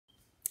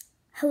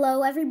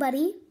Hello,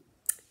 everybody.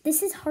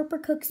 This is Harper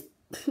Cook's,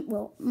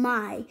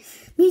 my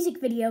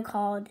music video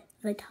called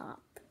The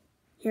Top.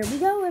 Here we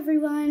go,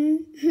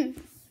 everyone.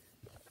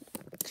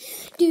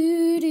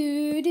 Do,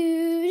 do, do,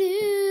 do.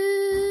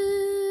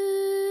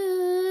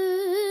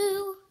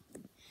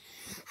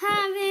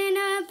 Having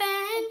a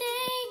bad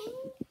day.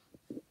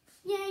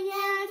 Yeah,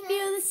 I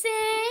feel the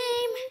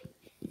same.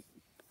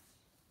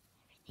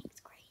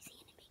 Everything's crazy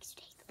and it makes you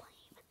take the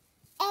blame.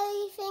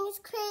 Everything is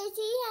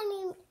crazy and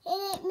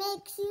it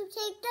makes you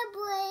take the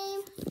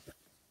blame.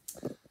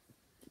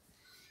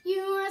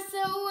 You are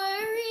so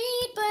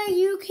worried, but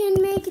you can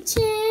make a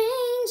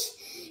change.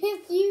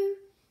 If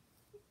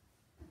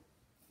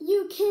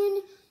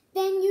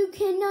then you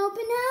can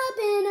open up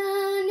an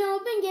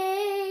unopened gate.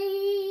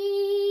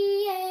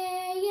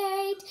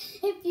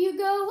 If you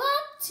go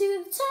up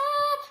to the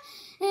top,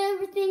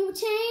 everything will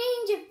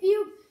change.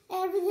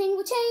 Everything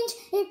will change.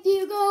 If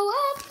you go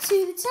up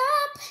to the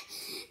top,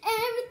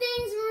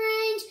 everything's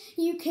arranged.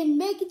 You can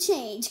make a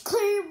change.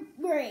 Clear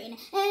brain.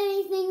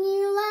 Anything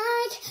you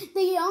like.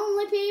 The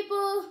only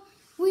people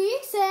we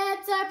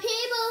accept are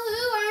people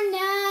who are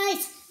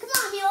nice. Come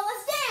on, Mila,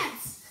 let's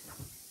dance.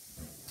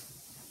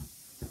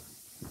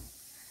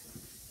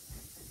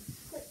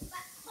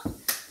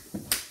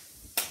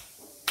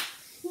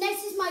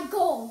 Nice is my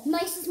goal.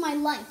 Nice is my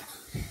life.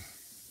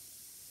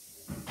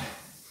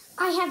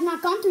 I have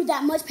not gone through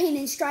that much pain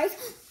and strife.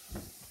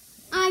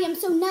 I am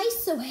so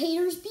nice, so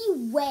haters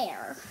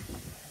beware.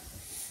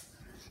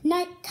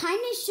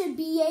 Kindness should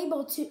be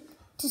able to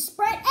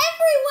spread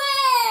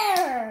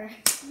everywhere.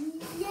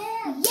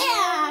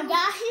 Yeah,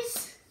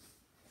 guys.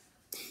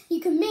 You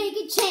can make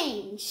a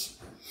change.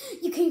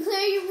 You can clear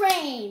your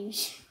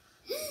range.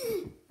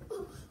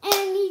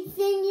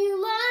 Anything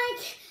you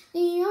like.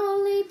 The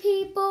only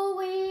people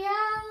we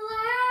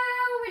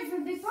allow, wait for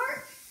the big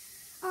part,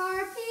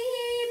 are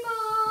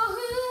people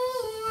who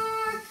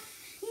are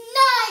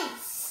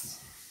nice.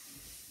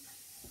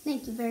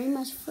 Thank you very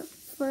much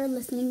for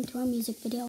listening to our music video.